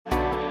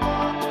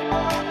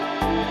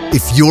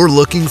If you're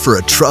looking for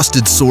a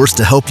trusted source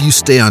to help you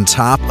stay on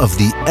top of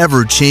the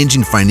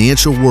ever-changing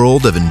financial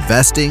world of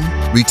investing,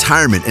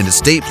 retirement and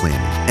estate planning,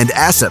 and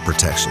asset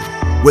protection,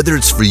 whether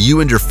it's for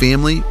you and your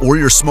family or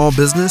your small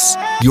business,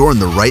 you're in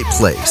the right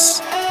place.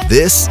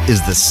 This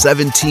is the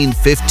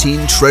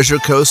 1715 Treasure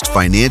Coast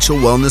Financial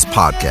Wellness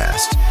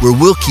Podcast, where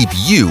we'll keep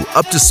you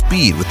up to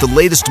speed with the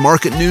latest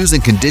market news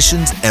and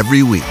conditions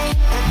every week.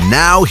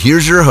 Now,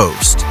 here's your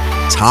host,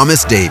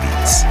 Thomas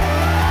Davies.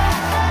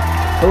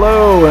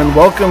 Hello and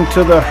welcome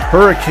to the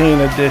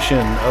Hurricane edition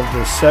of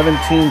the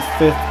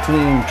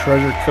 1715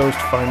 Treasure Coast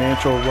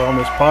Financial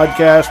Wellness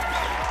Podcast.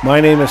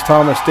 My name is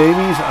Thomas Davies.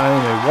 I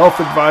am a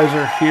wealth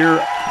advisor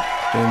here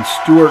in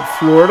Stuart,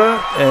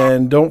 Florida.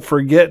 And don't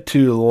forget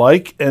to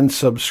like and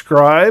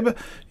subscribe.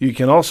 You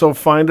can also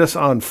find us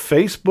on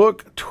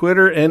Facebook,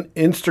 Twitter, and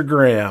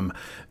Instagram.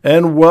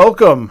 And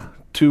welcome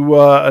to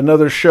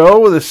another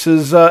show. This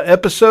is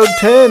episode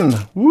 10.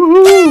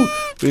 Woohoo!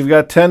 We've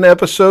got 10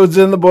 episodes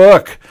in the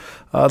book.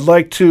 I'd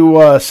like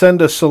to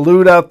send a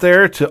salute out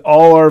there to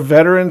all our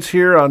veterans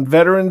here on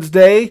Veterans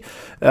Day,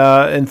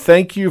 and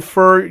thank you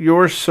for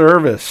your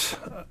service.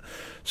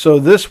 So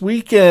this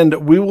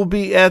weekend, we will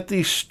be at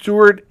the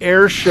Stuart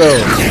Air Show.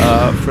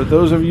 For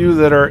those of you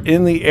that are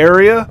in the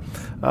area,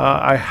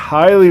 I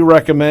highly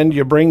recommend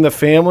you bring the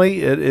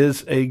family. It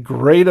is a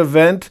great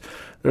event.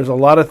 There's a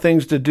lot of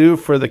things to do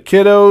for the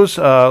kiddos,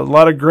 a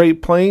lot of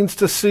great planes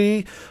to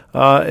see,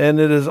 and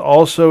it is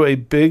also a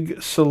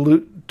big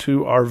salute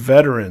to our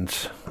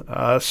veterans.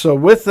 So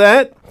with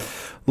that,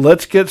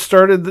 let's get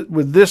started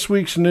with this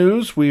week's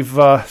news. We've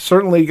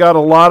certainly got a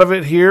lot of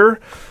it here.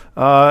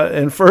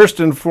 And first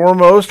and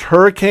foremost,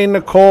 Hurricane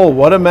Nicole.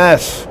 What a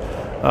mess.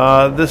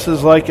 This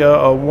is like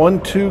a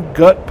 1-2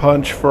 gut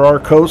punch for our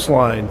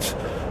coastlines.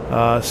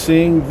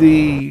 Seeing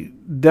the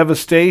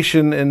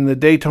devastation in the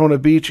Daytona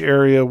Beach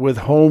area with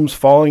homes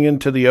falling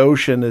into the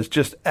ocean is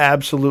just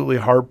absolutely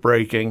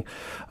heartbreaking.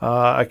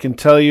 I can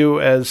tell you,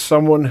 as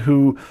someone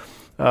who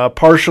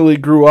partially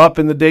grew up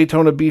in the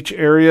Daytona Beach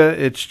area,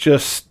 it's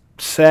just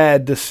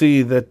sad to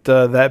see that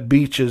that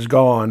beach is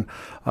gone.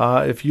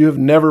 If you have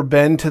never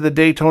been to the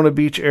Daytona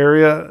Beach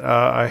area,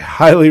 I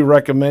highly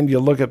recommend you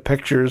look at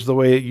pictures the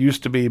way it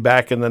used to be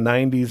back in the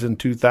 90s and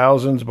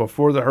 2000s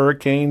before the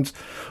hurricanes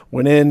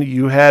went in.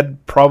 You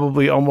had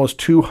probably almost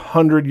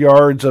 200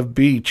 yards of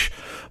beach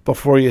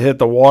before you hit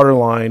the water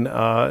line,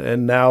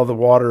 and now the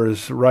water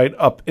is right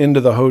up into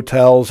the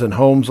hotels and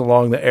homes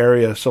along the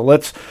area. So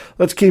let's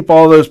keep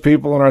all those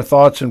people in our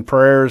thoughts and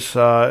prayers.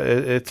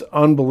 It's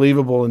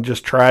unbelievable and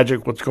just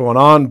tragic what's going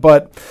on,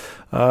 but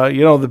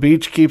the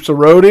beach keeps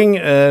eroding,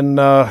 and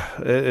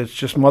it's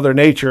just Mother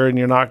Nature, and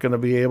you're not going to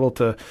be able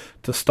to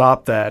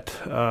stop that.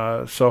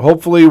 So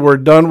hopefully we're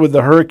done with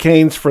the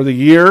hurricanes for the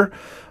year.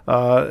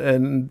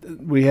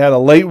 And we had a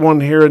late one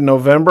here in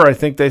November. I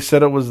think they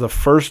said it was the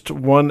first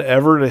one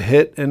ever to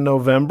hit in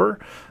November.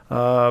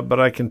 But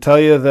I can tell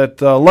you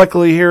that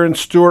luckily here in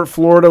Stuart,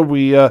 Florida,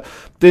 we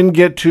didn't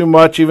get too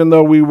much, even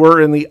though we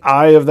were in the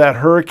eye of that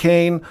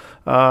hurricane.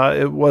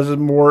 It was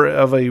more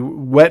of a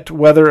wet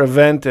weather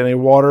event and a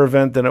water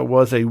event than it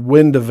was a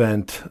wind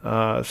event.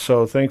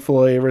 So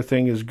thankfully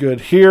everything is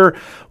good here.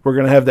 We're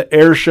going to have the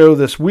air show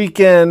this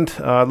weekend.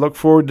 Look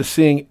forward to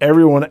seeing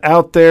everyone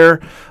out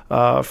there.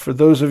 For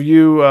those of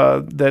you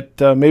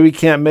that maybe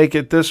can't make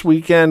it this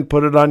weekend,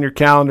 put it on your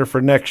calendar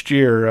for next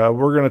year.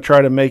 We're going to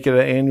try to make it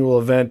an annual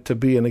event to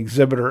be an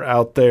exhibitor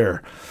out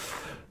there.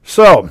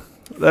 So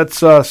that's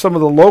some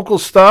of the local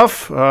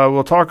stuff.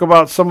 We'll talk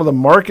about some of the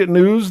market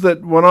news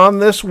that went on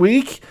this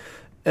week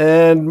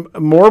and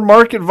more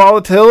market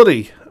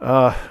volatility.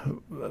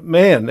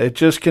 Man, it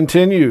just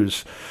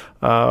continues.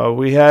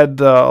 We had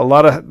a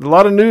lot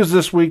of news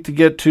this week to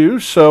get to,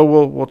 so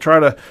we'll try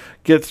to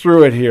get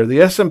through it here.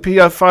 The S&P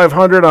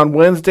 500 on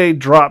Wednesday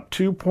dropped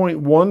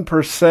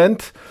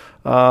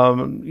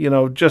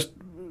 2.1%. Just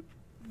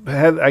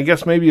had, I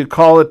guess maybe you'd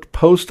call it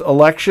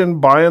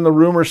post-election, buying the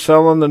rumor,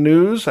 selling the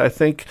news. I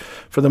think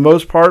for the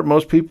most part,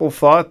 most people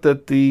thought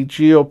that the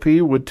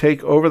GOP would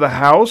take over the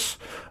House.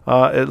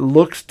 It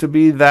looks to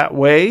be that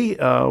way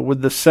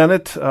with the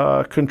Senate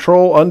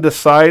control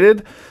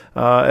undecided.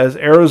 As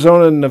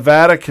Arizona and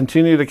Nevada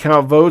continue to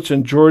count votes,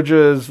 and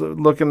Georgia is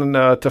looking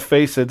to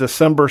face a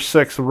December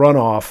 6th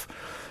runoff.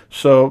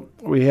 So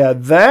we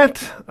had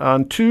that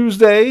on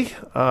Tuesday,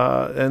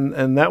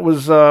 and that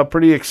was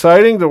pretty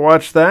exciting to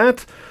watch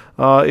that,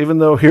 even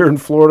though here in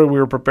Florida we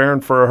were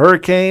preparing for a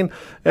hurricane.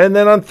 And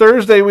then on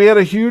Thursday we had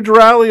a huge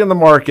rally in the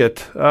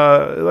market.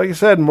 Like I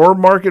said, more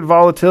market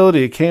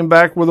volatility. It came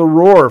back with a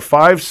roar,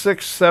 5,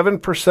 6,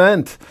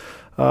 7%.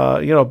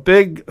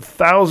 Big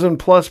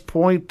 1,000-plus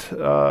point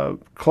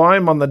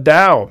climb on the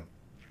Dow.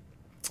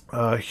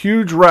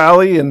 Huge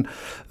rally, and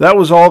that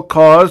was all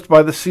caused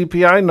by the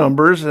CPI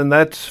numbers, and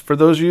that's, for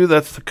those of you,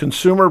 that's the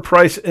Consumer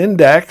Price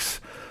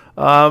Index,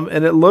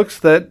 and it looks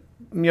that,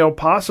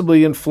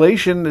 possibly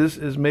inflation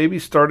is maybe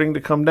starting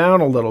to come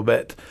down a little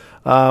bit.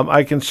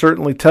 I can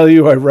certainly tell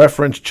you I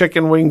referenced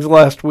chicken wings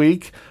last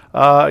week.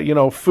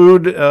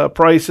 food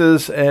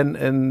prices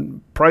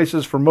and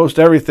prices for most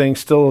everything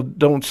still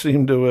don't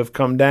seem to have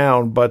come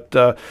down. But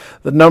the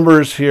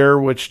numbers here,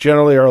 which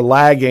generally are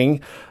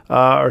lagging,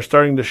 are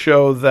starting to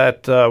show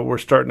that we're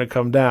starting to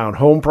come down.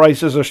 Home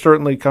prices are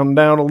certainly come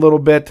down a little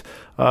bit,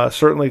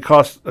 certainly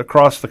across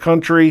the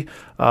country.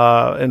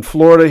 In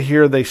Florida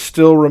here, they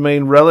still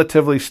remain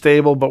relatively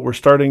stable, but we're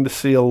starting to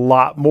see a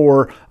lot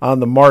more on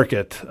the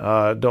market.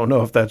 Don't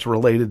know if that's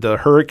related to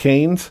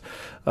hurricanes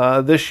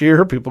this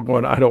year. People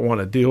going, I don't want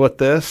to deal with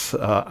this.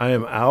 I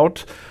am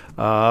out.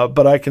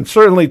 But I can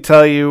certainly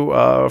tell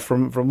you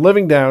from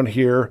living down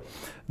here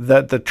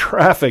that the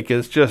traffic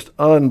is just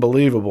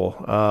unbelievable.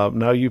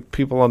 Now you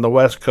people on the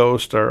West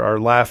Coast are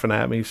laughing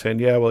at me saying,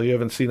 yeah, well, you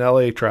haven't seen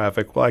LA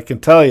traffic. Well, I can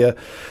tell you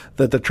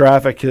that the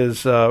traffic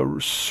has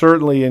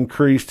certainly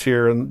increased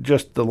here in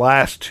just the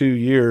last 2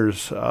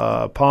 years.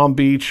 Palm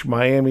Beach,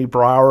 Miami,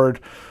 Broward,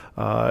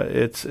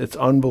 it's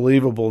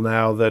unbelievable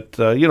now that,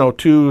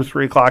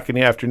 2-3 o'clock in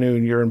the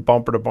afternoon, you're in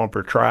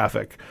bumper-to-bumper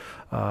traffic.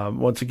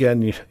 Once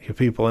again, you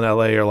people in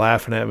LA are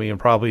laughing at me, and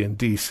probably in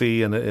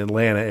DC and the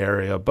Atlanta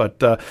area,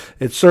 but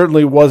it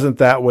certainly wasn't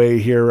that way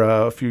here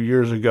a few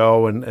years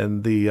ago,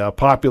 and the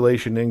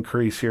population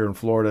increase here in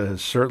Florida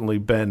has certainly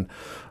been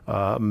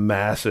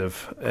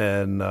massive,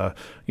 and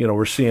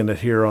we're seeing it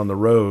here on the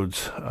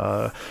roads.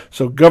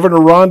 So Governor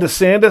Ron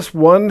DeSantis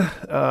won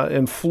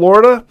in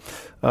Florida.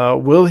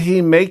 Will he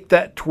make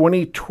that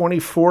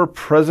 2024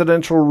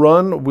 presidential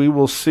run? We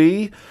will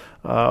see.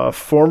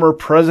 Former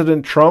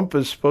President Trump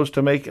is supposed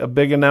to make a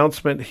big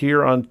announcement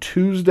here on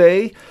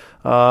Tuesday.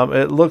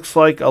 It looks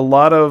like a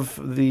lot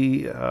of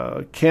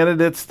the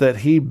candidates that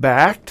he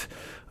backed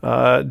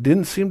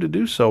didn't seem to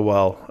do so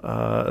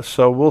well.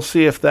 So we'll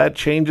see if that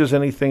changes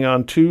anything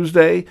on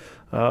Tuesday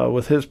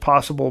with his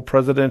possible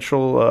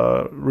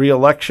presidential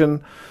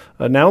re-election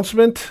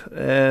announcement,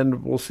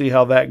 and we'll see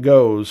how that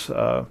goes.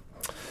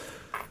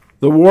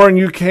 The war in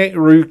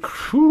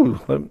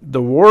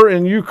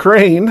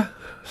Ukraine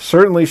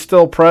certainly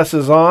still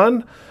presses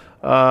on.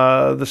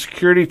 The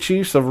security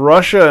chiefs of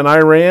Russia and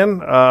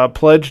Iran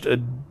pledged a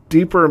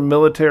deeper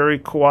military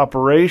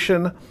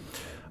cooperation.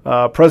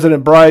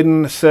 President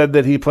Biden said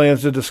that he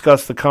plans to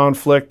discuss the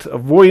conflict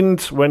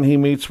avoidance when he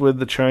meets with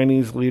the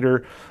Chinese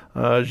leader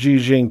Xi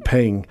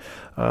Jinping.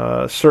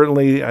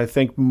 Certainly, I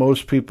think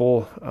most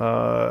people,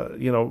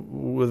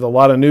 with a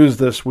lot of news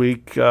this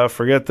week,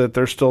 forget that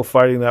they're still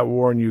fighting that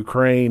war in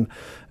Ukraine,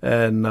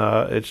 and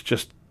it's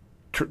just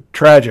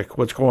tragic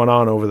what's going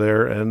on over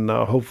there, and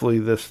hopefully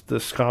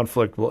this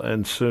conflict will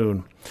end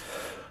soon.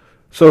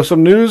 So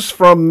some news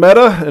from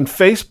Meta and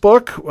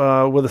Facebook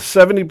with a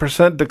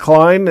 70%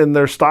 decline in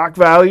their stock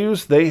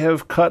values. They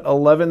have cut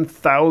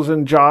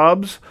 11,000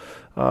 jobs.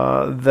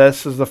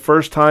 This is the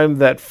first time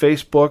that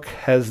Facebook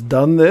has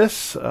done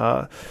this,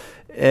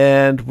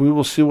 and we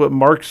will see what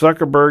Mark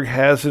Zuckerberg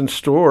has in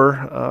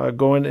store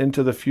going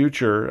into the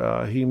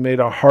future. He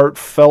made a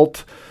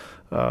heartfelt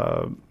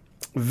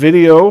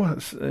video,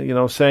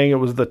 saying it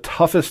was the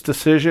toughest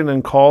decision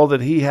and call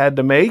that he had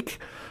to make.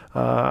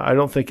 I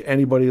don't think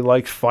anybody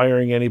likes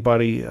firing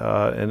anybody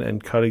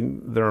and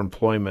cutting their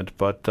employment,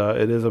 but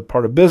it is a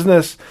part of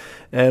business,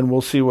 and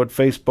we'll see what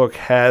Facebook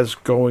has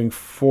going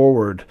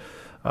forward.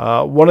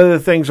 One of the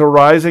things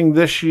arising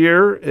this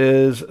year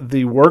is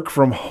the work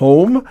from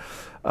home.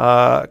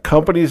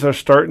 Companies are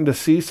starting to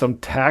see some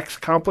tax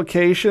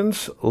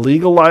complications,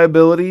 legal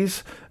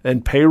liabilities,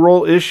 and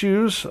payroll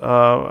issues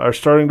are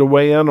starting to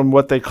weigh in on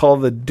what they call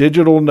the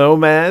digital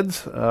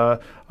nomads,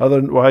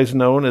 otherwise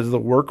known as the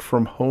work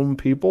from home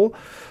people.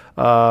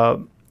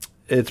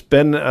 It's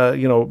been,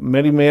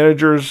 many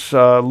managers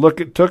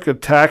took a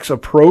tax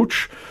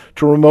approach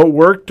to remote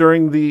work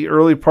during the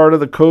early part of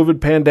the COVID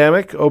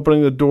pandemic,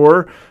 opening the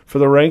door for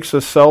the ranks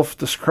of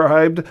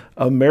self-described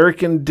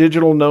American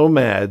digital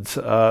nomads.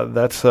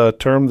 That's a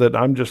term that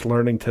I'm just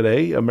learning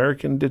today,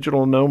 American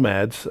digital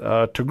nomads,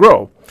 to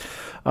grow.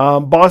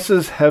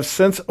 Bosses have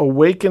since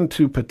awakened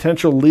to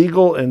potential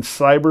legal and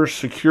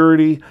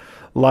cybersecurity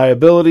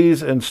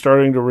liabilities and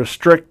starting to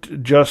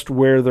restrict just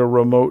where their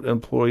remote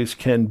employees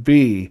can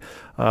be.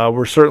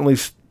 We're certainly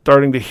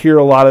starting to hear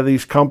a lot of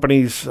these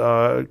companies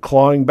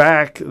clawing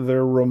back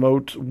their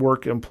remote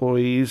work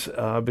employees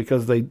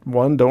because they,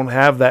 don't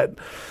have that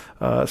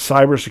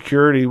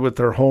cybersecurity with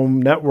their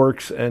home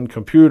networks and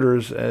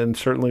computers, and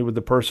certainly with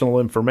the personal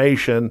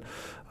information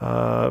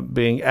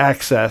being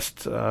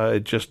accessed.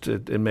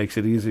 It makes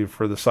it easy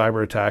for the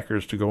cyber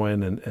attackers to go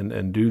in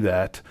and do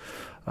that.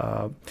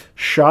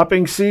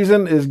 Shopping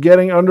season is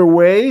getting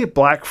underway.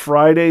 Black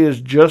Friday is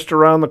just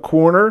around the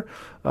corner.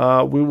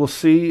 We will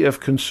see if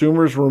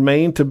consumers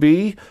remain to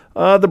be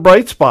the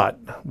bright spot.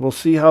 We'll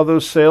see how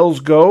those sales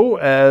go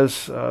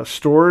as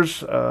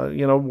stores,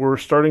 we're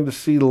starting to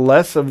see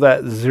less of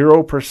that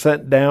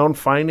 0% down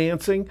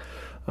financing.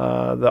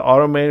 The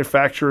auto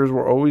manufacturers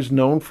were always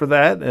known for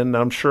that, and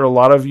I'm sure a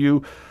lot of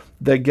you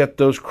that get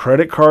those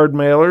credit card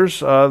mailers,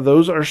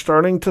 those are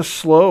starting to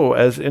slow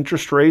as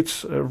interest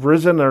rates have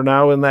risen, are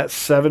now in that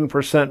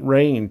 7%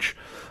 range.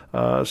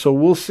 So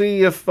we'll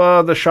see if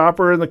the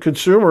shopper and the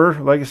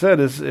consumer, like I said,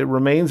 it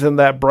remains in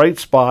that bright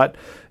spot,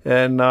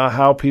 and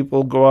how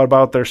people go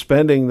about their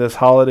spending this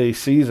holiday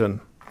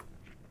season.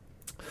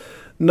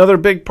 Another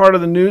big part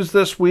of the news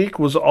this week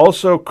was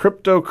also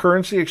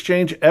cryptocurrency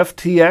exchange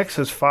FTX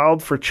has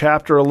filed for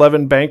Chapter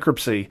 11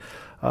 bankruptcy.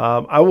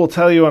 I will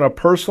tell you on a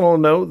personal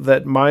note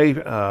that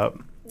my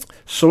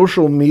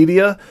social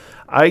media,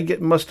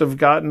 must have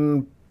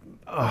gotten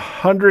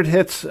 100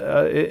 hits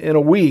in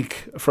a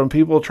week from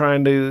people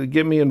trying to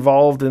get me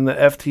involved in the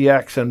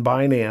FTX and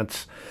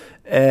Binance,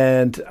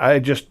 and I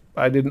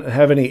didn't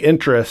have any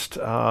interest,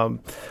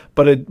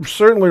 but it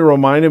certainly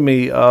reminded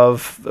me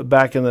of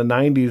back in the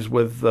 90s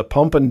with the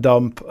pump and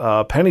dump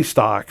penny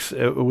stocks.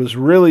 It was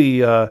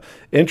really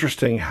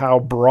interesting how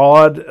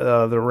broad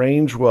the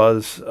range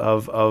was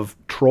of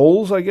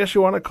trolls, I guess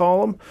you want to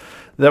call them,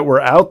 that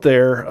were out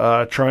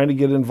there trying to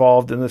get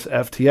involved in this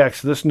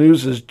FTX. This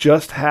news is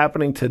just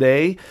happening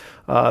today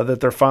that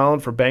they're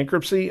filing for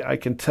bankruptcy. I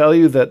can tell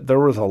you that there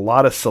was a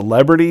lot of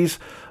celebrities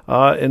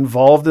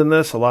involved in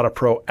this, a lot of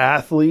pro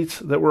athletes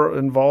that were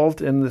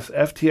involved in this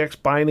FTX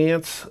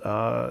Binance.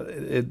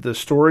 The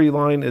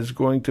storyline is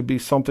going to be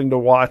something to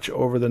watch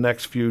over the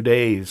next few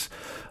days.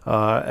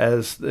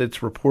 As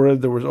it's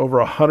reported, there was over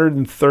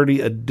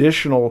 130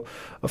 additional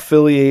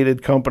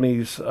affiliated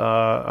companies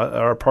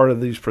are part of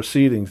these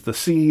proceedings. The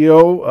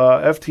CEO,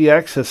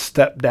 FTX, has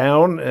stepped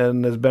down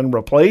and has been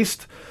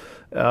replaced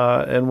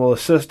and will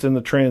assist in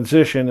the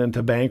transition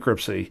into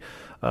bankruptcy.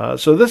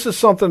 So this is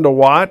something to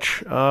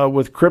watch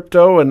with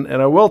crypto, and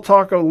I will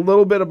talk a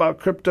little bit about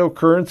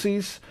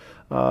cryptocurrencies.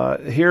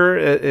 Here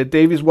at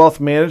Davies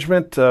Wealth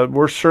Management,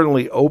 we're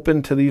certainly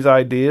open to these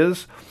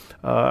ideas.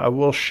 I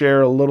will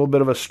share a little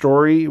bit of a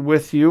story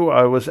with you.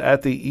 I was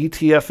at the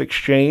ETF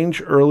exchange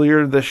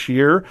earlier this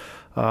year,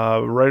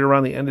 right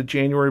around the end of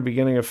January,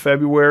 beginning of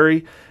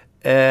February,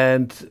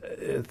 and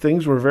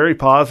things were very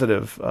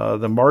positive.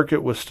 The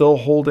market was still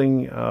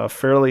holding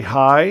fairly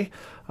high.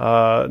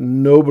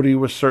 Nobody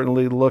was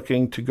certainly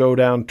looking to go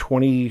down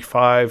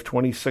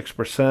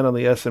 26% on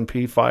the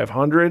S&P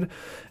 500.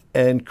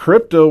 And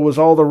crypto was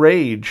all the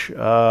rage.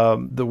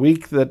 The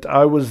week that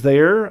I was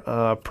there,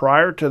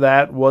 prior to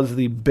that was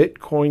the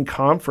Bitcoin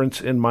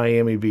conference in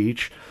Miami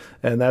Beach.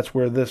 And that's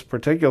where this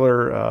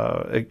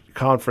particular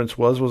conference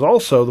was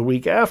also the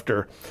week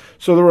after.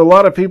 So there were a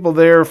lot of people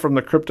there from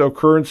the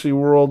cryptocurrency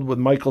world with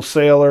Michael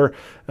Saylor,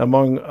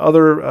 among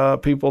other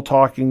people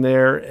talking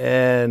there.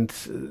 And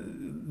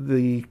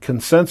the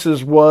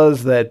consensus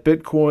was that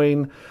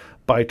Bitcoin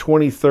by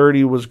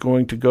 2030 was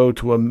going to go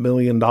to $1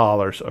 million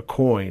a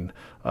coin.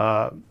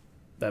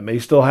 That may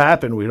still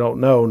happen. We don't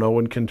know. No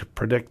one can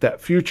predict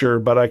that future,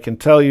 but I can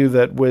tell you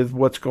that with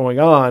what's going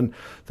on,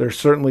 there's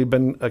certainly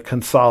been a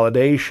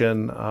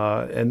consolidation,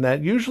 and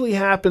that usually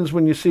happens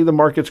when you see the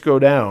markets go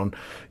down.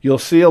 You'll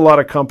see a lot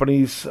of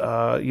companies,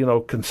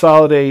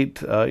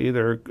 consolidate,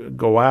 either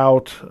go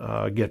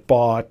out, get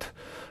bought,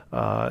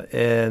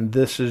 and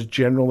this is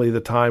generally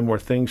the time where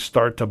things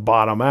start to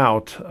bottom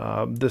out.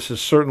 This is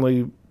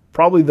certainly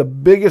probably the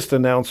biggest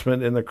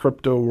announcement in the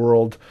crypto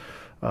world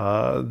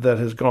that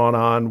has gone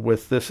on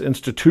with this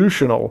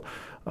institutional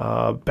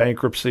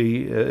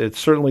bankruptcy. It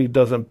certainly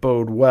doesn't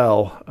bode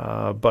well,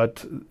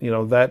 but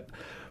that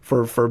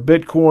for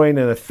Bitcoin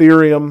and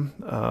Ethereum,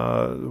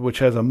 which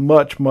has a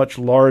much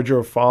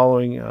larger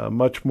following,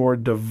 much more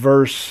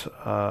diverse,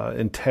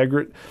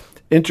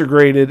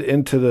 integrated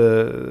into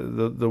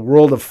the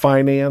world of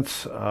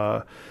finance.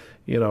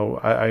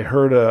 I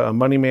heard a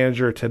money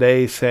manager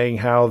today saying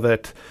how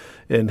that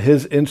in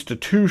his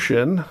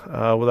institution,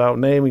 without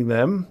naming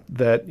them,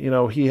 that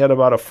he had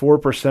about a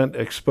 4%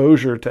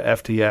 exposure to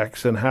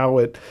FTX, and how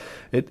it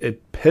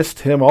pissed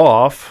him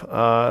off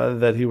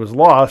that he was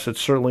lost. It's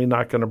certainly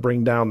not going to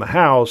bring down the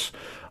house,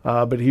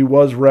 but he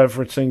was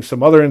referencing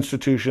some other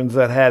institutions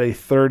that had a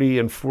 30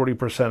 and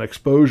 40%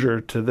 exposure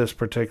to this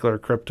particular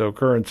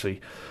cryptocurrency.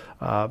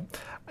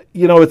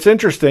 It's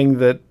interesting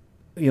that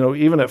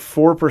even at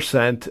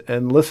 4%,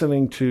 and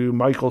listening to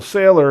Michael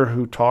Saylor,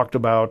 who talked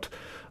about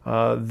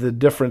the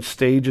different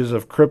stages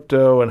of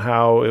crypto and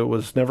how it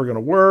was never going to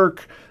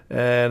work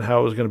and how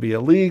it was going to be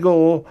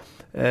illegal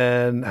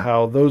and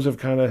how those have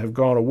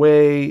gone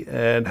away,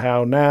 and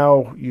how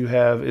now you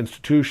have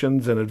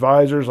institutions and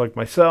advisors like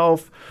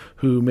myself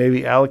who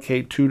maybe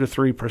allocate 2 to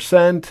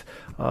 3%,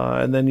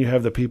 and then you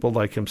have the people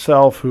like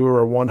himself who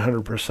are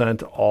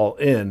 100% all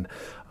in.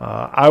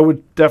 I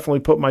would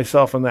definitely put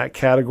myself in that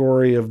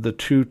category of the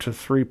 2 to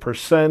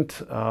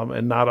 3%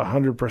 and not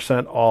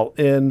 100% all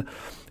in,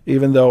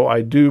 even though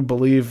I do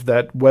believe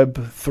that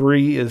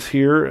Web3 is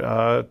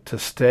here to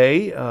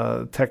stay.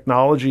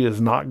 Technology is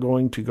not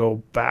going to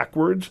go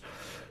backwards.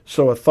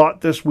 So a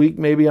thought this week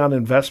maybe on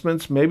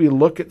investments, maybe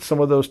look at some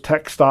of those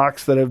tech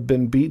stocks that have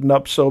been beaten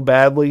up so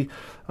badly.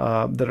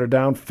 that are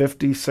down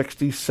 50,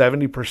 60,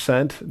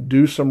 70%.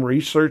 Do some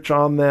research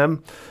on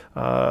them.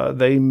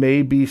 They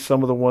may be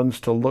some of the ones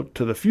to look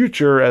to the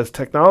future, as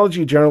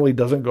technology generally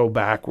doesn't go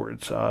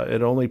backwards.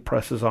 It only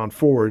presses on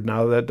forward.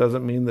 Now, that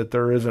doesn't mean that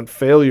there isn't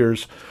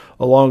failures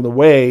along the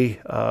way,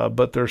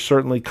 but there's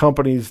certainly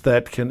companies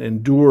that can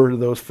endure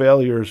those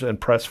failures and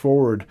press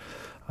forward.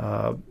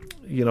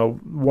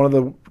 One of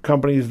the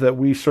companies that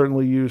we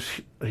certainly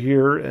use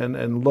here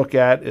and look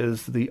at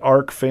is the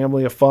ARC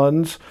family of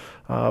funds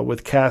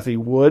with Kathy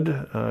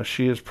Wood.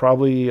 She is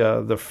probably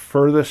the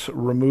furthest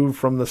removed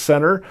from the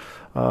center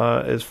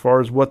as far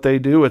as what they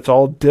do. It's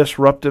all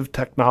disruptive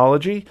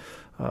technology,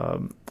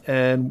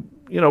 and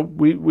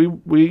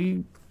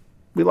we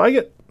like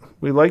it.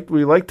 We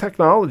like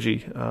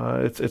technology.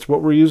 It's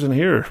what we're using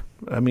here.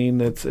 I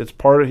mean, it's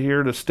part of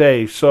here to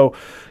stay. So,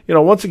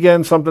 once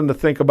again, something to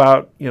think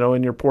about,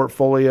 in your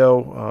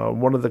portfolio.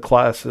 One of the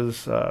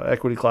classes,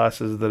 equity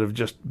classes that have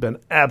just been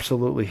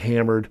absolutely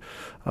hammered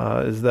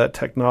is that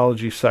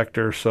technology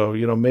sector. So,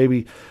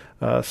 maybe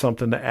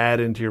something to add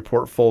into your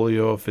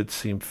portfolio if it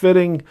seemed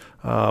fitting.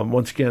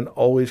 Once again,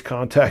 always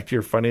contact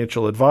your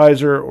financial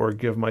advisor or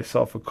give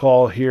myself a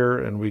call here,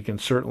 and we can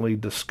certainly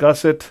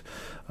discuss it.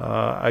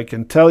 I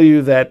can tell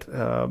you that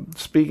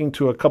speaking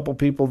to a couple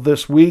people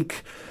this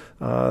week,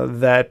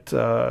 that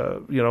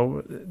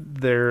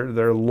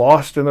they're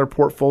lost in their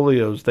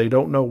portfolios. They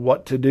don't know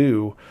what to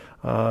do,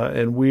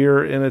 and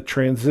we're in a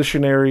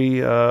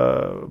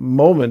transitionary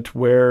moment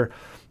where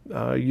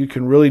you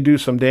can really do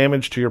some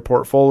damage to your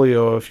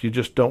portfolio if you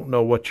just don't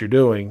know what you're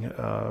doing.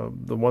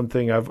 The one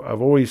thing I've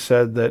always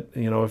said that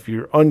if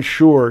you're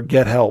unsure,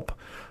 get help.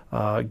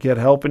 Get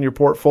help in your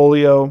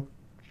portfolio.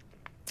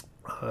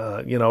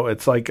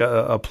 It's like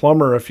a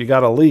plumber. If you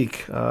got a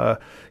leak,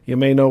 you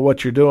may know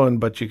what you're doing,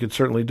 but you could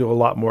certainly do a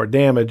lot more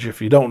damage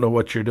if you don't know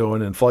what you're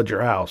doing and flood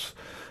your house.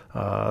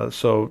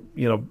 So,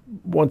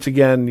 once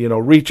again,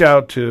 reach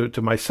out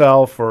to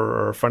myself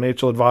or a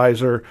financial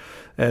advisor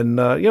and,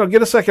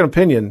 get a second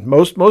opinion.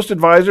 Most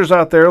advisors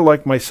out there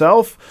like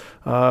myself,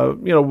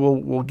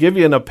 will give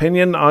you an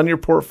opinion on your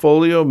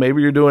portfolio.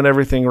 Maybe you're doing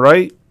everything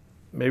right.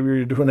 Maybe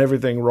you're doing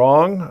everything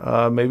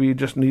wrong. Maybe you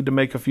just need to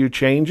make a few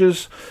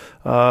changes,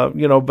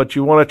 but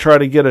you want to try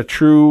to get a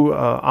true,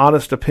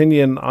 honest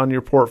opinion on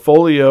your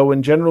portfolio.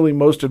 And generally,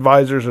 most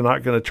advisors are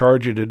not going to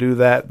charge you to do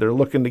that. They're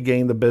looking to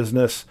gain the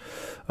business.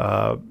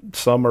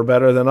 Some are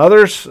better than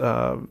others,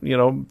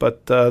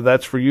 but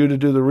that's for you to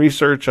do the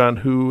research on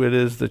who it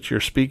is that you're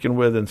speaking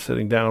with and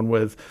sitting down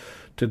with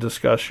to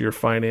discuss your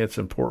finance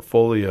and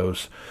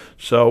portfolios.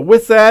 So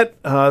with that,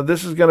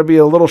 this is going to be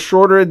a little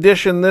shorter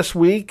edition this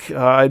week.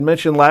 I'd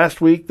mentioned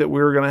last week that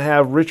we were going to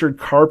have Richard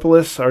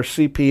Karpelis, our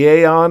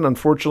CPA, on.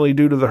 Unfortunately,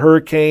 due to the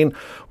hurricane,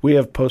 we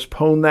have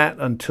postponed that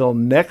until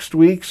next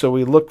week. So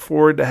we look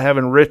forward to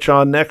having Rich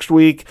on next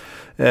week.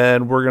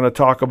 And we're going to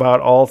talk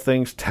about all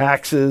things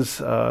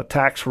taxes,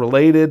 tax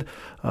related,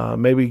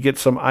 maybe get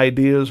some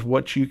ideas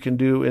what you can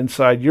do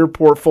inside your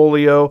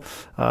portfolio.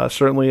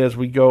 Certainly as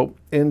we go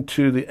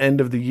into the end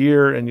of the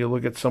year and you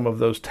look at some of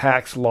those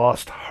tax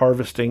loss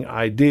harvesting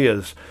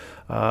ideas.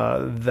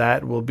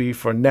 That will be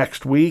for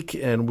next week,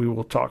 and we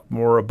will talk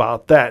more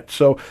about that.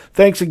 So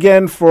thanks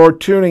again for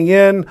tuning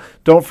in.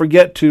 Don't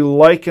forget to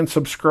like and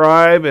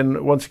subscribe.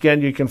 And once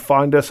again, you can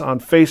find us on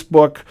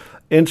Facebook,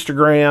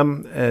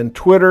 Instagram, and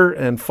Twitter,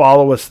 and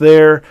follow us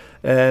there.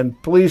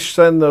 And please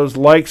send those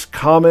likes,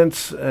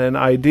 comments, and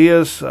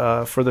ideas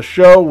for the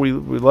show. We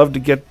love to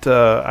get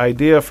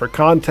idea for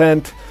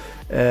content.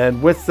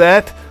 And with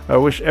that, I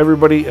wish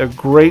everybody a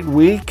great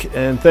week.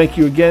 And thank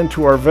you again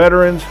to our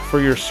veterans for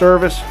your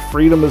service.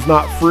 Freedom is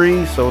not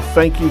free, so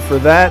thank you for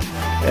that.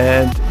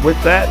 And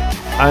with that,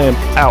 I am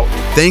out.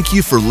 Thank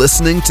you for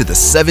listening to the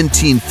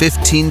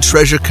 1715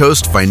 Treasure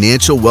Coast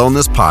Financial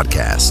Wellness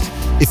Podcast.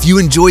 If you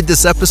enjoyed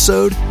this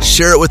episode,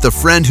 share it with a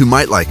friend who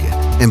might like it.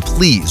 And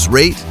please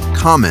rate,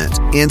 comment,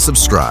 and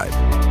subscribe.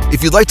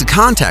 If you'd like to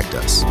contact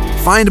us,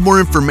 find more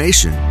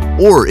information,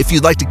 or if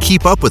you'd like to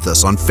keep up with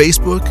us on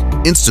Facebook,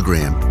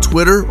 Instagram,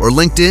 Twitter, or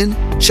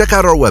LinkedIn, check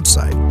out our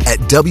website at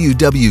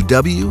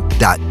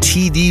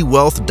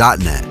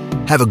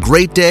www.tdwealth.net. Have a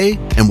great day,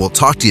 and we'll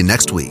talk to you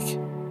next week.